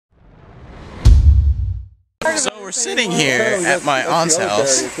So we're sitting here at my aunt's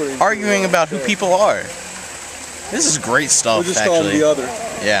house, arguing about who people are. This is great stuff, we'll just actually. Call him the other.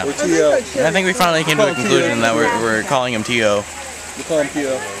 Yeah. Or T.O. And I think we finally came to the conclusion that we're calling him T.O. We call him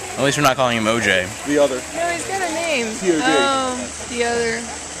T.O. At least we're not calling him O.J. The other. No, he's got a name. T.O.J. The other.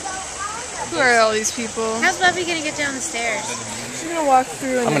 Who are all these people? How's Buffy gonna get down the stairs? She's gonna walk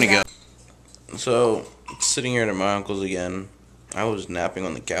through and I'm gonna go. So, sitting here at my uncle's again. I was napping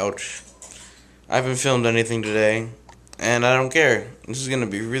on the couch. I haven't filmed anything today, and I don't care. This is gonna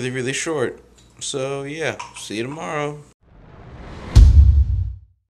be really, really short. So, yeah, see you tomorrow.